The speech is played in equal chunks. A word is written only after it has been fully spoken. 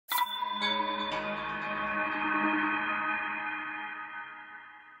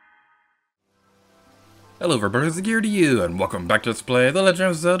Hello everybody, it's Gear to you, and welcome back to Let's Play The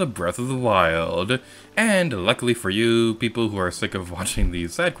Legend of Zelda Breath of the Wild. And luckily for you, people who are sick of watching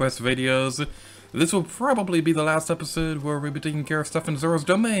these side quest videos, this will probably be the last episode where we'll be taking care of stuff in Zora's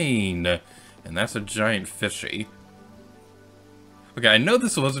domain. And that's a giant fishy. Okay, I know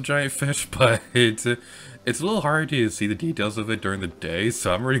this was a giant fish, but it's a little hard to see the details of it during the day,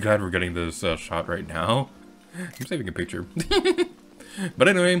 so I'm really glad we're getting this shot right now. I'm saving a picture. But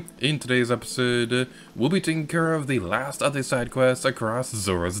anyway, in today's episode, we'll be taking care of the last of the side quests across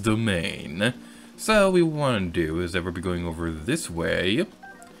Zora's domain. So what we want to do is that we'll be going over this way,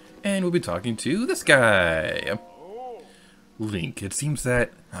 and we'll be talking to this guy. Link, it seems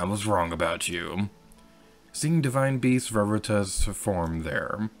that I was wrong about you. Seeing Divine Beast Rarita's form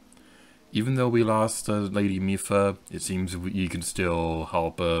there. Even though we lost Lady Mipha, it seems you can still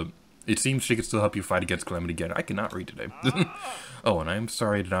help it seems she can still help you fight against Calamity again. I cannot read today. Oh, and I am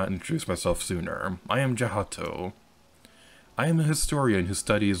sorry I did not introduce myself sooner. I am Jahato. I am a historian who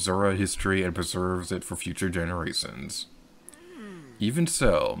studies Zora history and preserves it for future generations. Even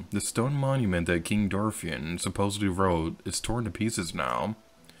so, the stone monument that King Dorfian supposedly wrote is torn to pieces now.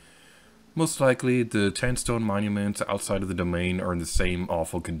 Most likely, the 10 stone monuments outside of the domain are in the same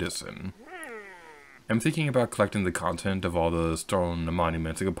awful condition. I'm thinking about collecting the content of all the stone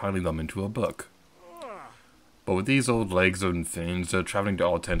monuments and compiling them into a book. But with these old legs and fins, traveling to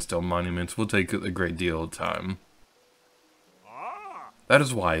all 10 stone monuments will take a great deal of time. That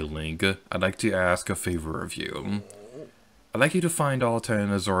is why, Link, I'd like to ask a favor of you. I'd like you to find all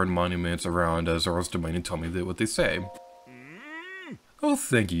 10 Zoran monuments around Zora's domain and tell me what they say. Oh,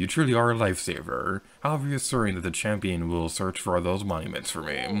 thank you. You truly are a lifesaver. How reassuring that the champion will search for all those monuments for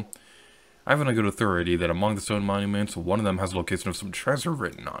me. I have a good authority that among the stone monuments, one of them has a location of some treasure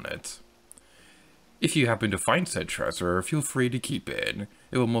written on it. If you happen to find said treasure, feel free to keep it.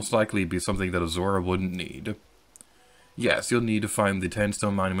 It will most likely be something that a Zora wouldn't need. Yes, you'll need to find the 10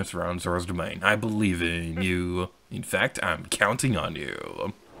 stone monuments around Zora's domain. I believe in you. In fact, I'm counting on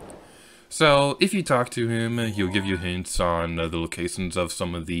you. So, if you talk to him, he'll give you hints on the locations of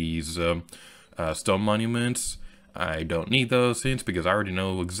some of these stone monuments. I don't need those hints because I already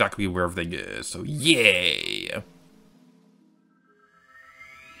know exactly where everything is, so yay!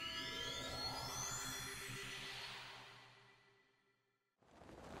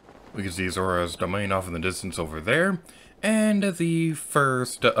 We can see Zora's domain off in the distance over there, and the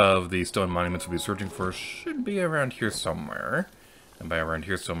first of the stone monuments we'll be searching for should be around here somewhere. And by around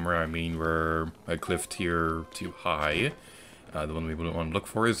here somewhere, I mean we're a cliff tier too high. The one we want to look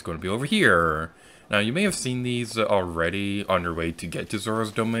for is going to be over here. Now, you may have seen these already on your way to get to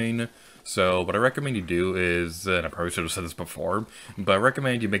Zora's domain, so what I recommend you do is, and I probably should have said this before, but I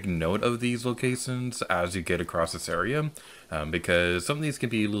recommend you make note of these locations as you get across this area, because some of these can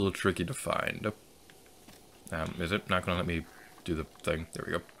be a little tricky to find. Is it not going to let me do the thing? There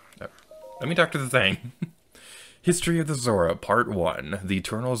we go. Let me talk to the thing. History of the Zora, Part 1, The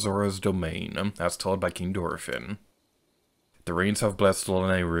Eternal Zora's Domain, as told by King Dorfian. The rains have blessed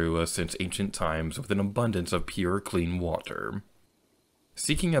Lanayru since ancient times with an abundance of pure, clean water.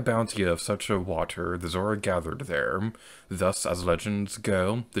 Seeking a bounty of such a water, the Zora gathered there. Thus, as legends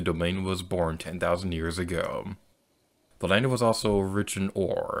go, the domain was born 10,000 years ago. The land was also rich in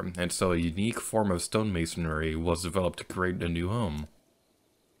ore, and so a unique form of stonemasonry was developed to create a new home.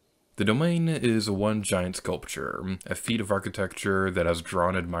 The domain is one giant sculpture, a feat of architecture that has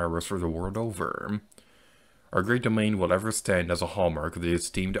drawn admirers for the world over. Our great domain will ever stand as a hallmark of the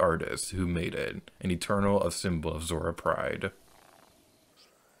esteemed artist who made it, an eternal symbol of Zora pride.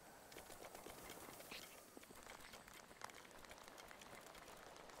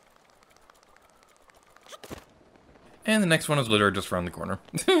 And the next one is literally just around the corner.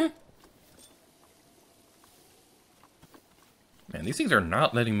 Man, these things are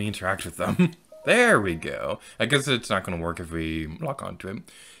not letting me interact with them. There we go. I guess it's not going to work if we lock onto it.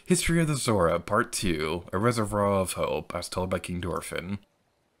 History of the Zora, Part 2, A Reservoir of Hope, as told by King Dorfian.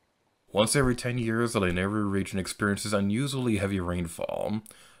 Once every 10 years, the Lanayru region experiences unusually heavy rainfall.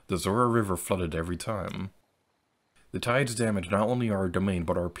 The Zora River flooded every time. The tides damage not only our domain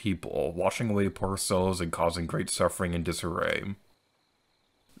but our people, washing away poor souls and causing great suffering and disarray.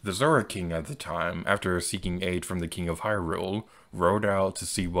 The Zora King at the time, after seeking aid from the King of Hyrule, rode out to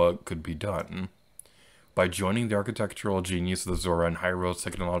see what could be done. By joining the architectural genius of the Zora and Hyrule's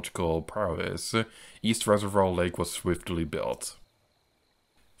technological prowess, East Reservoir Lake was swiftly built.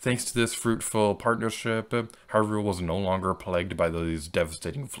 Thanks to this fruitful partnership, Hyrule was no longer plagued by these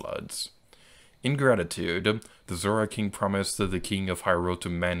devastating floods. In gratitude, the Zora King promised the King of Hyrule to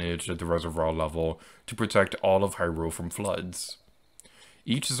manage the reservoir level to protect all of Hyrule from floods.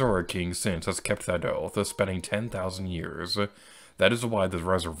 Each Zora king since has kept that oath, spanning 10,000 years. That is why the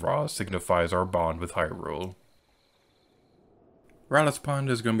reservoir signifies our bond with Hyrule. Rallis Pond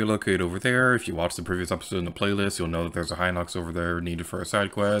is going to be located over there. If you watched the previous episode in the playlist, you'll know that there's a Hinox over there needed for a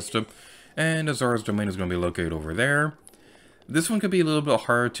side quest. And Zora's Domain is going to be located over there. This one could be a little bit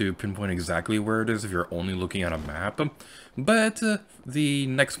hard to pinpoint exactly where it is if you're only looking at a map. But the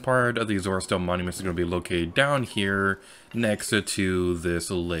next part of the Zora Stone Monuments is going to be located down here next to this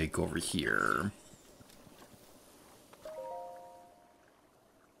lake over here.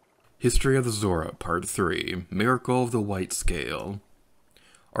 History of the Zora, Part 3, Miracle of the White Scale.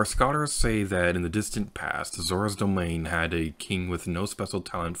 Our scholars say that in the distant past, Zora's Domain had a king with no special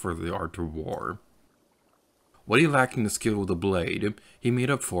talent for the art of war. What he lacked in the skill with the blade, he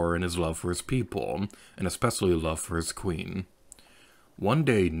made up for in his love for his people, and especially love for his queen. One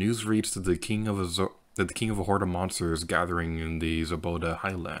day, news reached that the king of a horde of monsters gathering in the Zaboda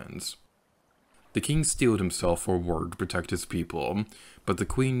highlands. The king steeled himself for work to protect his people, but the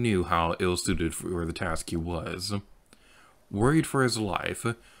queen knew how ill-suited for the task he was. Worried for his life,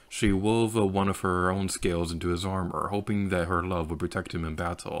 she wove one of her own scales into his armor, hoping that her love would protect him in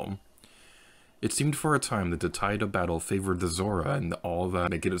battle. It seemed for a time that the tide of battle favored the Zora and all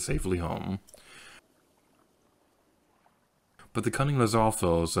that make it safely home. But the cunning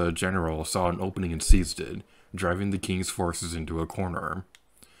Lizalfo's general saw an opening and seized it, driving the king's forces into a corner.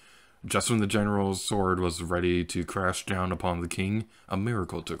 Just when the general's sword was ready to crash down upon the king, a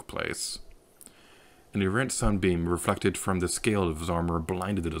miracle took place. An errant sunbeam reflected from the scale of his armor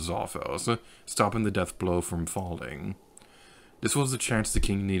blinded the Lizalfos, stopping the death blow from falling. This was the chance the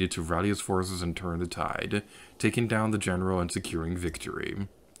king needed to rally his forces and turn the tide, taking down the general and securing victory.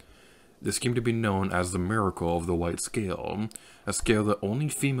 This came to be known as the Miracle of the White Scale, a scale that only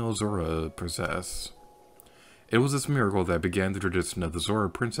female Zora possess. It was this miracle that began the tradition of the Zora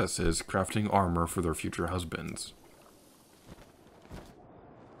princesses crafting armor for their future husbands.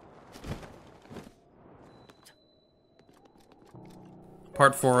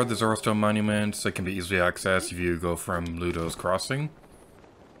 Part 4 of the Zora Stone Monuments can be easily accessed if you go from Ludo's Crossing.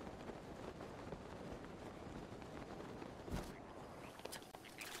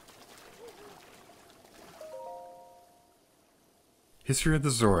 History of the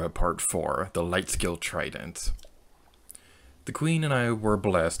Zora, Part 4, The Light Skill Trident. The Queen and I were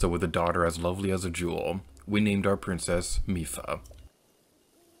blessed with a daughter as lovely as a jewel. We named our princess Mipha.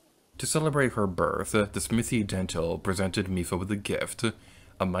 To celebrate her birth, the Smithy Dental presented Mipha with a gift,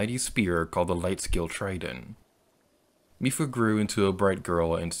 a mighty spear called the Light Skill Trident. Mipha grew into a bright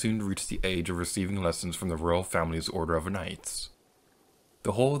girl and soon reached the age of receiving lessons from the royal family's Order of Knights.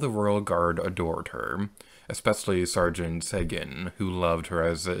 The whole of the royal guard adored her, especially Sergeant Segin, who loved her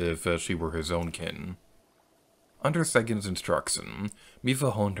as if she were his own kin. Under Segin's instruction,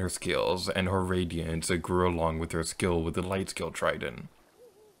 Mipha honed her skills, and her radiance grew along with her skill with the Light Skill Trident.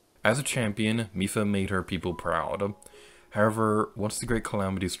 As a champion, Mipha made her people proud. However, once the Great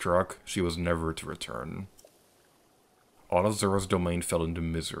Calamity struck, she was never to return. All of Zora's domain fell into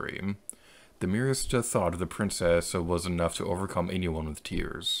misery. The merest thought of the princess was enough to overcome anyone with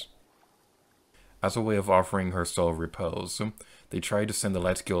tears. As a way of offering her soul repose, they tried to send the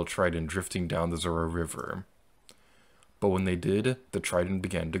Light Skill Trident drifting down the Zora River. But when they did, the trident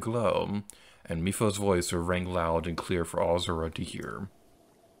began to glow, and Mipha's voice rang loud and clear for all Zora to hear.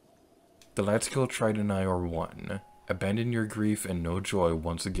 The Light Skill Trident and I are one. Abandon your grief and know joy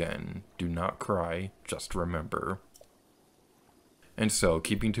once again. Do not cry, just remember. And so,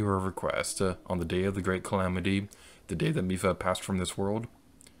 keeping to her request, on the day of the Great Calamity, the day that Mipha passed from this world,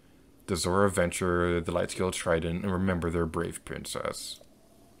 the Zora venture the Light Skill Trident and remember their brave princess.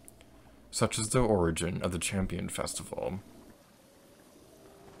 Such is the origin of the Champion Festival.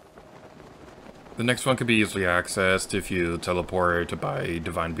 The next one can be easily accessed if you teleport to buy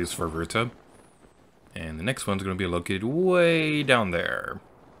Divine Boost for Ripto. And the next one's going to be located way down there.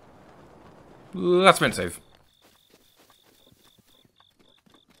 Let's spin save.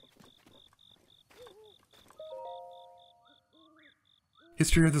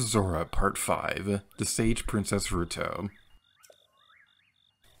 History of the Zora, Part 5, The Sage Princess Ripto.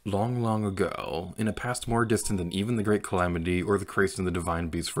 Long, long ago, in a past more distant than even the Great Calamity or the creation of the Divine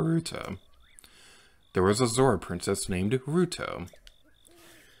Beast for Ripto, there was a Zora princess named Ripto.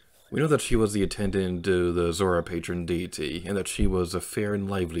 We know that she was the attendant to the Zora patron deity, and that she was a fair and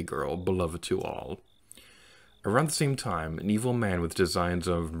lively girl, beloved to all. Around the same time, an evil man with designs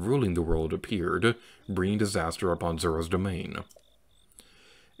of ruling the world appeared, bringing disaster upon Zora's domain.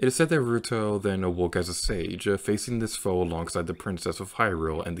 It is said that Ripto then awoke as a sage, facing this foe alongside the princess of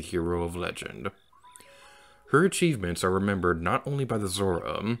Hyrule and the hero of legend. Her achievements are remembered not only by the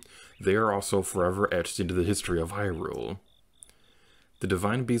Zora, they are also forever etched into the history of Hyrule. The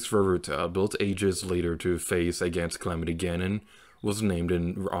divine beast Ripto, built ages later to face against Calamity Ganon, was named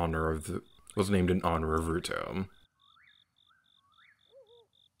in honor of Ripto.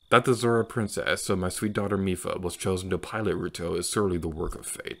 That the Zora princess, so my sweet daughter Mipha, was chosen to pilot Ripto is surely the work of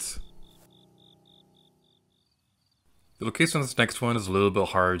fate. The location of this next one is a little bit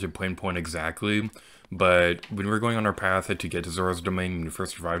hard to pinpoint exactly, but when we were going on our path to get to Zora's Domain when we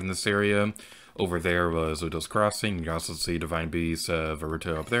first arrived in this area, over there was Udo's Crossing. You can also see Divine Beast of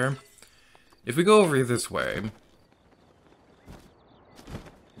Ripto up there. If we go over this way,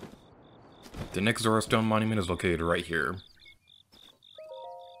 the next Zora Stone Monument is located right here.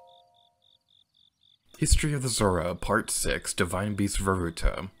 History of the Zora, Part 6, Divine Beast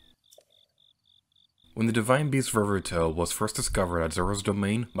Ripto. When the Divine Beast Ripto was first discovered at Zora's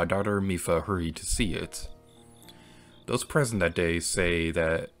Domain, my daughter Mipha hurried to see it. Those present that day say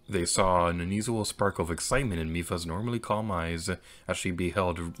that they saw an unusual sparkle of excitement in Mipha's normally calm eyes as she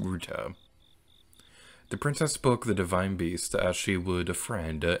beheld Ripto. The princess spoke the Divine Beast as she would a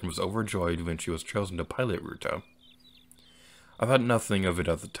friend and was overjoyed when she was chosen to pilot Ripto. I thought nothing of it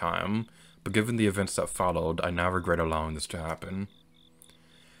at the time, but given the events that followed, I now regret allowing this to happen.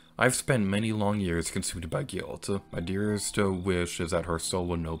 I've spent many long years consumed by guilt. My dearest wish is that her soul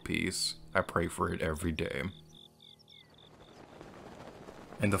will know peace. I pray for it every day.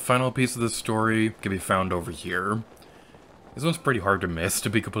 And the final piece of the story can be found over here. This one's pretty hard to miss, to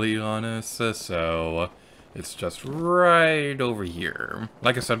be completely honest, so it's just right over here.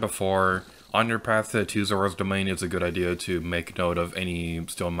 Like I said before, on your path to Zora's Domain, it's a good idea to make note of any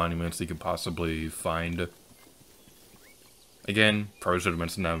stone monuments you could possibly find. Again, probably should have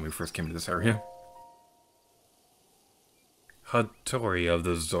mentioned that when we first came to this area. Hattori of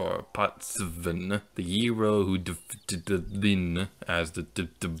the Zora, Patsvin, the hero who defeated as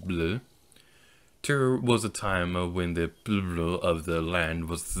the There was a time when the people of the land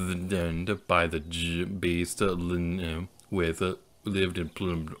was threatened by the beast with lived in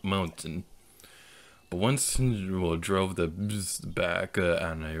Plum Mountain. But once drove the beast back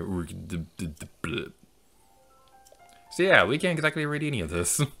and so yeah, we can't exactly read any of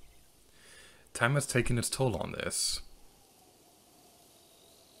this. Time has taken its toll on this.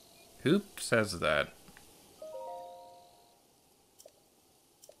 Who says that?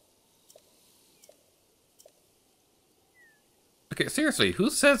 Okay, seriously, who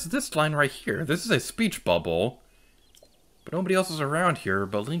says this line right here? This is a speech bubble. But nobody else is around here,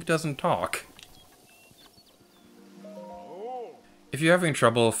 but Link doesn't talk. If you're having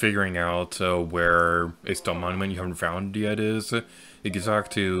trouble figuring out where a stone monument you haven't found yet is, you can talk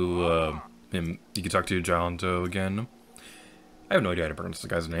to him. You can talk to Jalento again. I have no idea how to pronounce the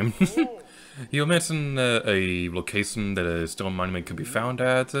guy's name. He'll mention a location that a stone monument could be found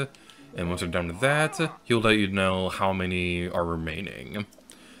at, and once you're done with that, he'll let you know how many are remaining.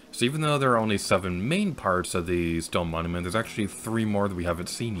 So even though there are only 7 main parts of the stone monument, there's actually 3 more that we haven't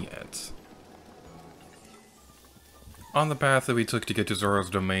seen yet. On the path that we took to get to Zora's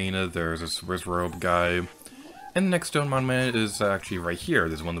Domain, there's this Robe guy. And the next stone monument is actually right here.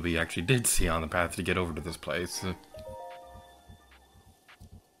 There's one that we actually did see on the path to get over to this place.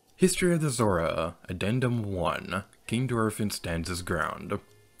 History of the Zora, Addendum 1. King Dorephin stands his ground.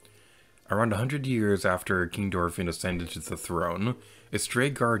 Around 100 years after King Dorephin ascended to the throne, a stray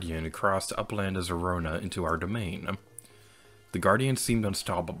guardian crossed upland as Arona into our domain. The guardian seemed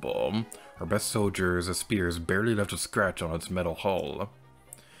unstoppable. Our best soldiers' spears barely left a scratch on its metal hull.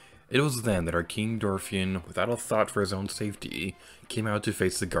 It was then that our King Dorephin, without a thought for his own safety, came out to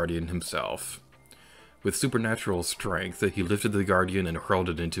face the guardian himself. With supernatural strength, he lifted the guardian and hurled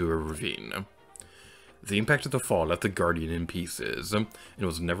it into a ravine. The impact of the fall left the guardian in pieces, and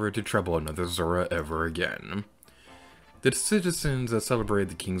was never to trouble another Zora ever again. The citizens celebrated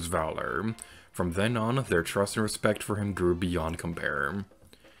the king's valor. From then on, their trust and respect for him grew beyond compare.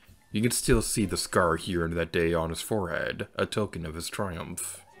 You can still see the scar here and that day on his forehead, a token of his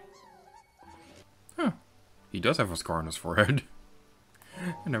triumph. Huh. He does have a scar on his forehead.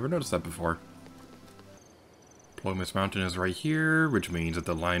 I never noticed that before. Ploymus Mountain is right here, which means that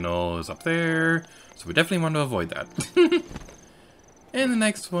the Lionel is up there, so we definitely want to avoid that. And the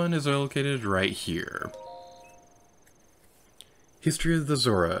next one is located right here. History of the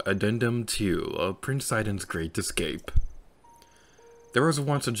Zora, Addendum 2, Prince Sidon's Great Escape. There was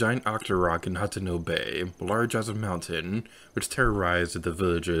once a giant octorok in Hateno Bay, large as a mountain, which terrorized the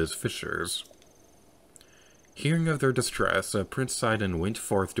village's fishers. Hearing of their distress, Prince Sidon went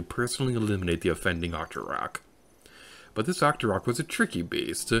forth to personally eliminate the offending octorok. But this octorok was a tricky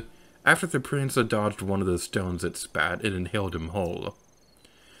beast, After the prince dodged one of the stones it spat, it inhaled him whole.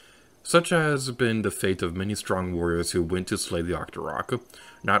 Such has been the fate of many strong warriors who went to slay the Octorok.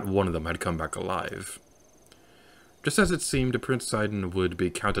 Not one of them had come back alive. Just as it seemed Prince Sidon would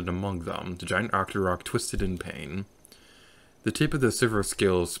be counted among them, the giant Octorok twisted in pain. The tip of the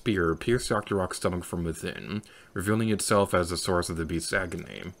silver-scale spear pierced the Octorok's stomach from within, revealing itself as the source of the beast's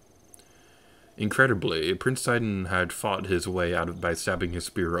agony. Incredibly, Prince Sidon had fought his way out by stabbing his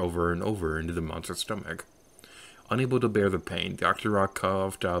spear over and over into the monster's stomach. Unable to bear the pain, the Octorok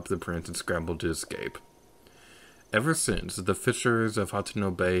coughed up the prince and scrambled to escape. Ever since, the fishers of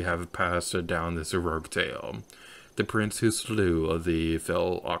Hateno Bay have passed down this heroic tale. The prince who slew the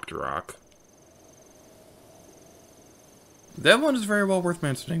fell Octorok. That one is very well worth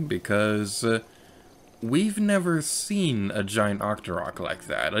mentioning because we've never seen a giant Octorok like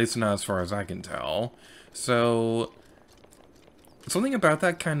that, at least not as far as I can tell. So something about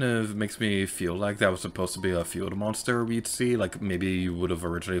that kind of makes me feel like that was supposed to be a field monster we'd see, like maybe you would have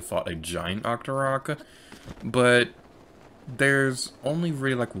originally fought a giant Octorok, but there's only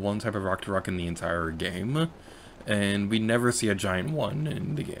really like one type of Octorok in the entire game. And we never see a giant one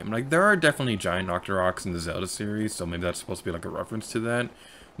in the game. Like, there are definitely giant Octoroks in the Zelda series, so maybe that's supposed to be like a reference to that.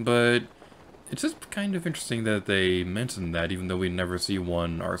 But it's just kind of interesting that they mentioned that, even though we never see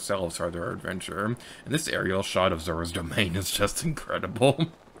one ourselves throughout our adventure. And this aerial shot of Zora's domain is just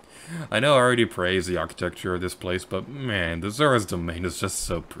incredible. I know I already praised the architecture of this place, but man, the Zora's domain is just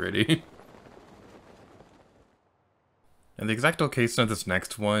so pretty. And the exact location of this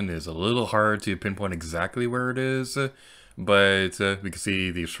next one is a little hard to pinpoint exactly where it is, but we can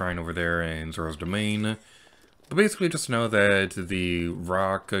see the shrine over there in Zora's domain. But basically just know that the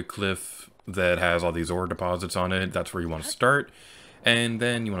rock cliff that has all these ore deposits on it, that's where you want to start. And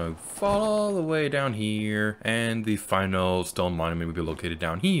then you want to fall all the way down here, and the final stone monument will be located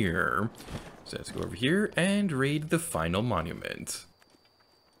down here. So let's go over here and read the final monument.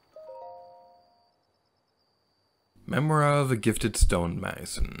 Memoir of a Gifted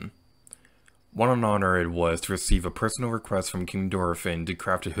Stonemason. What an honor it was to receive a personal request from King Dorephin to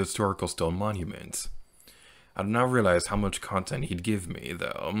craft a historical stone monument. I did not realize how much content he'd give me,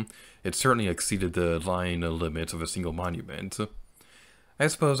 though. It certainly exceeded the line limits of a single monument. I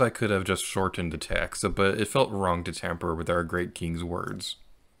suppose I could have just shortened the text, but it felt wrong to tamper with our great king's words.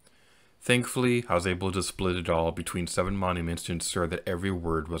 Thankfully, I was able to split it all between 7 monuments to ensure that every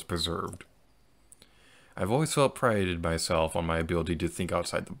word was preserved. I've always felt pride in myself on my ability to think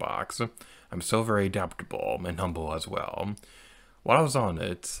outside the box. I'm so very adaptable and humble as well. While I was on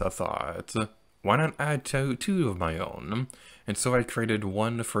it, I thought, why not add two of my own? And so I created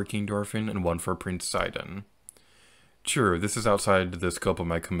one for King Dorephin and one for Prince Sidon. Sure, this is outside the scope of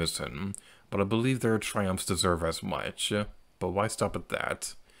my commission, but I believe their triumphs deserve as much. But why stop at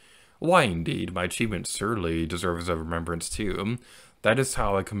that? Why indeed, my achievement certainly deserves a remembrance too. That is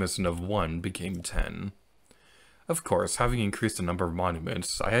how a commission of 1 became 10. Of course, having increased the number of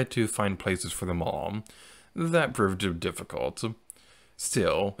monuments, I had to find places for them all. That proved difficult.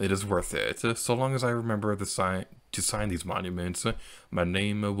 Still, it is worth it. So long as I remember to sign these monuments, my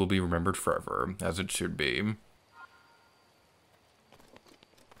name will be remembered forever, as it should be.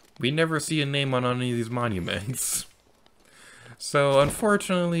 We never see a name on any of these monuments. So,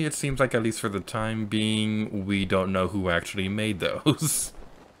 unfortunately, it seems like, at least for the time being, we don't know who actually made those.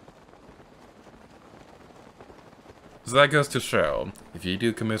 So that goes to show, if you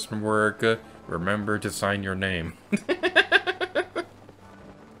do commission work, remember to sign your name.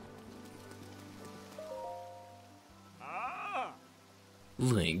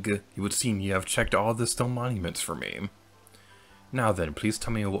 Link, it would seem you have checked all the stone monuments for me. Now then, please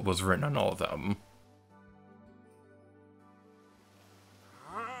tell me what was written on all of them.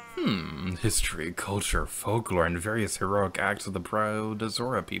 History, culture, folklore, and various heroic acts of the proud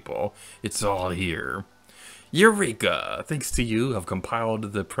Zora people. It's all here. Eureka! Thanks to you, I've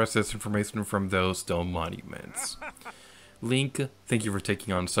compiled the precious information from those stone monuments. Link, thank you for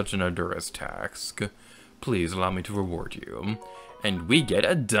taking on such an arduous task. Please allow me to reward you. And we get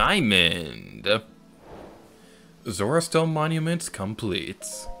a diamond! Zora Stone Monuments complete.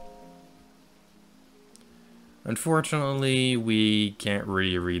 Unfortunately, we can't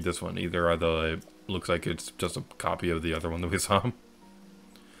really read this one either, although it looks like it's just a copy of the other one that we saw.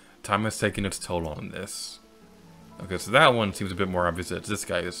 Time has taken its toll on this. Okay, so that one seems a bit more obvious that this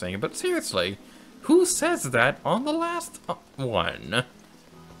guy is saying, but seriously, who says that on the last one?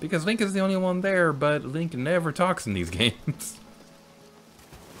 Because Link is the only one there, but Link never talks in these games.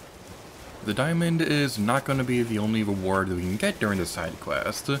 The diamond is not going to be the only reward that we can get during the side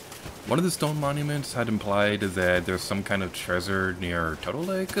quest. One of the stone monuments had implied that there's some kind of treasure near Turtle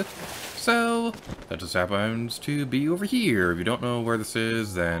Lake, so that just happens to be over here. If you don't know where this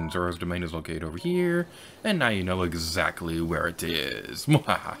is, then Zora's domain is located over here, and now you know exactly where it is.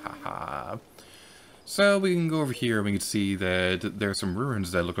 So we can go over here and we can see that there's some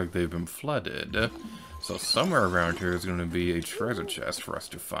ruins that look like they've been flooded. So somewhere around here is going to be a treasure chest for us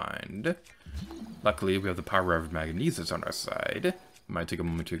to find. Luckily, we have the power of magnesis on our side. It might take a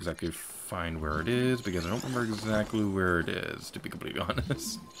moment to exactly find where it is, because I don't remember exactly where it is, to be completely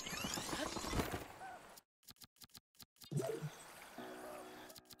honest.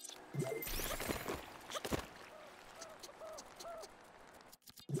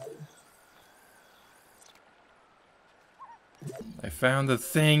 I found the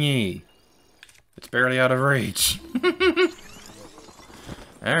thingy! It's barely out of reach.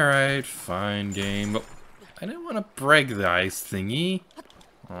 Alright, fine game. But I didn't want to break the ice thingy.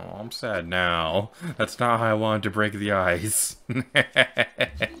 Oh, I'm sad now. That's not how I wanted to break the ice.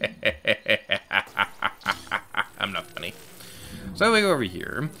 I'm not funny. So we go over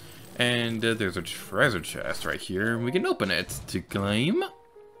here, and there's a treasure chest right here. We can open it to claim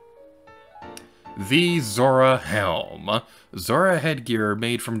the Zora Helm. Zora headgear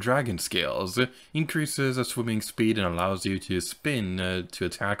made from dragon scales. Increases the swimming speed and allows you to spin to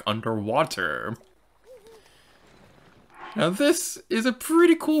attack underwater. Now this is a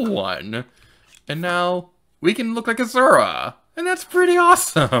pretty cool one. And now we can look like a Zora. And that's pretty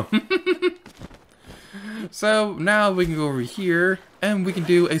awesome. So now we can go over here and we can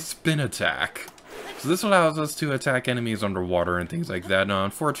do a spin attack. So this allows us to attack enemies underwater and things like that. Now,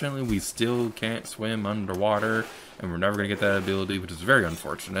 unfortunately, we still can't swim underwater, and we're never going to get that ability, which is very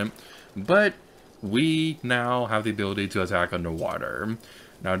unfortunate. But we now have the ability to attack underwater.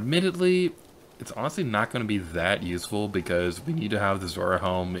 Now, admittedly, it's honestly not going to be that useful because we need to have the Zora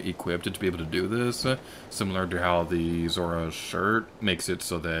helm equipped to be able to do this, similar to how the Zora shirt makes it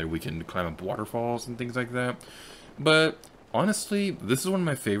so that we can climb up waterfalls and things like that. But honestly, this is one of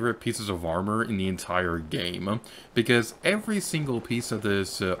my favorite pieces of armor in the entire game, because every single piece of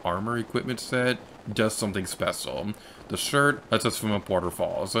this armor equipment set does something special. The shirt lets us swim up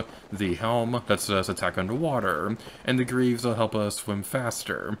waterfalls, the helm lets us attack underwater, and the greaves will help us swim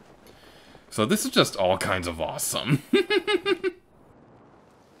faster. So this is just all kinds of awesome.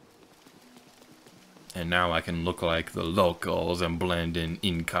 And now I can look like the locals and blend in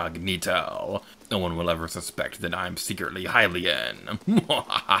incognito. No one will ever suspect that I'm secretly Hylian.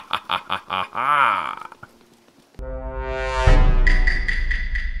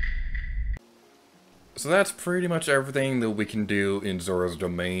 So that's pretty much everything that we can do in Zora's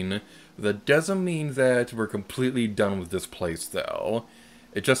domain. That doesn't mean that we're completely done with this place, though.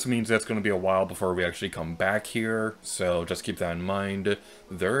 It just means that it's going to be a while before we actually come back here, so just keep that in mind.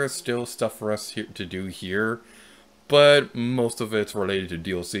 There is still stuff for us to do here, but most of it's related to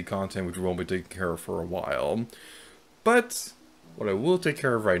DLC content, which we won't be taking care of for a while. But what I will take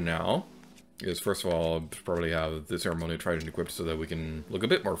care of right now is, first of all, I'll probably have the ceremonial trident equipped so that we can look a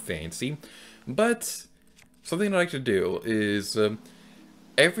bit more fancy. But something I like to do is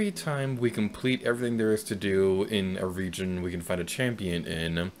every time we complete everything there is to do in a region we can find a champion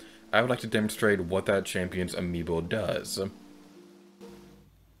in, I would like to demonstrate what that champion's amiibo does.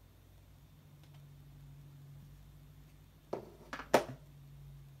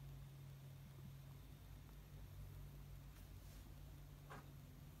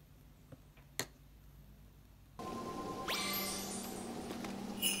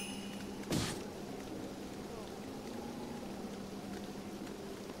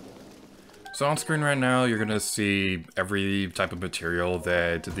 So on screen right now, you're gonna see every type of material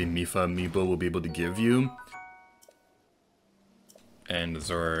that the Mifa amiibo will be able to give you. And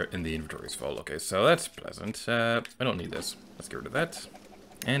Zora in the inventory's full. Okay, so that's pleasant. I don't need this. Let's get rid of that.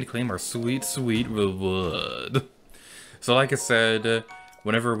 And claim our sweet, sweet reward. So like I said,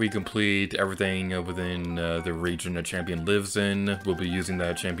 whenever we complete everything within the region a champion lives in, we'll be using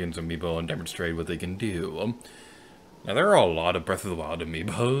that champion's amiibo and demonstrate what they can do. Now, there are a lot of Breath of the Wild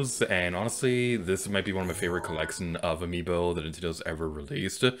amiibos, and honestly, this might be one of my favorite collection of amiibo that Nintendo's ever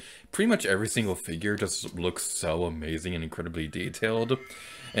released. Pretty much every single figure just looks so amazing and incredibly detailed,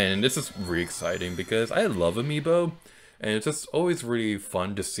 and this is really exciting because I love amiibo, and it's just always really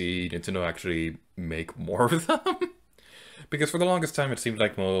fun to see Nintendo actually make more of them. Because for the longest time, it seemed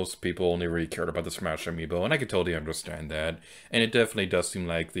like most people only really cared about the Smash amiibo, and I could totally understand that. And it definitely does seem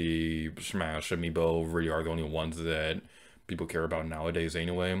like the Smash amiibo really are the only ones that people care about nowadays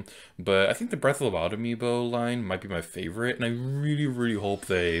anyway. But I think the Breath of the Wild amiibo line might be my favorite, and I really, really hope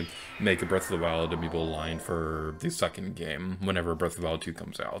they make a Breath of the Wild amiibo line for the second game, whenever Breath of the Wild 2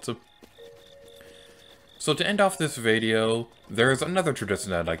 comes out. So to end off this video, there's another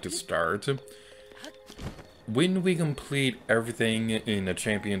tradition I'd like to start. When we complete everything in a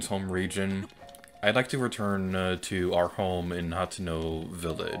champion's home region, I'd like to return to our home in Hateno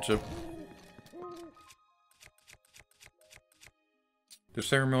Village. The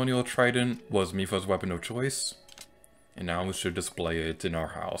ceremonial trident was Mipha's weapon of choice, and now we should display it in our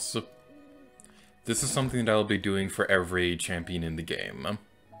house. This is something that I'll be doing for every champion in the game.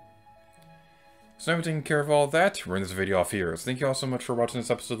 So now we're taking care of all that, we're in this video off here. So thank you all so much for watching this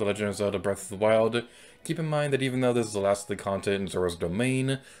episode of The Legend of Zelda Breath of the Wild. Keep in mind that even though this is the last of the content in Zora's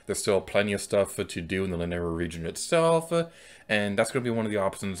domain, there's still plenty of stuff to do in the Lanera region itself, and that's going to be one of the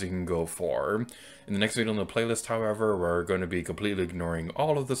options you can go for. In the next video on the playlist, however, we're going to be completely ignoring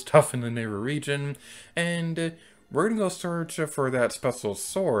all of the stuff in the Lanera region, and we're going to go search for that special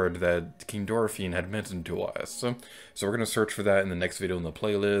sword that King Dorothian had mentioned to us. So we're going to search for that in the next video on the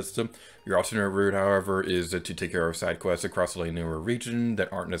playlist. Your alternate route, however, is to take care of side quests across the Lanera region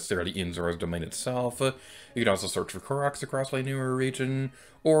that aren't necessarily in Zora's domain itself. You can also search for Koroks across the Lanera region,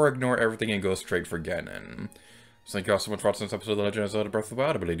 or ignore everything and go straight for Ganon. So thank you all so much for watching this episode of The Legend of Zelda Breath of the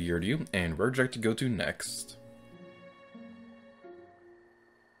Wild. I believe you, and where would you like to go to next?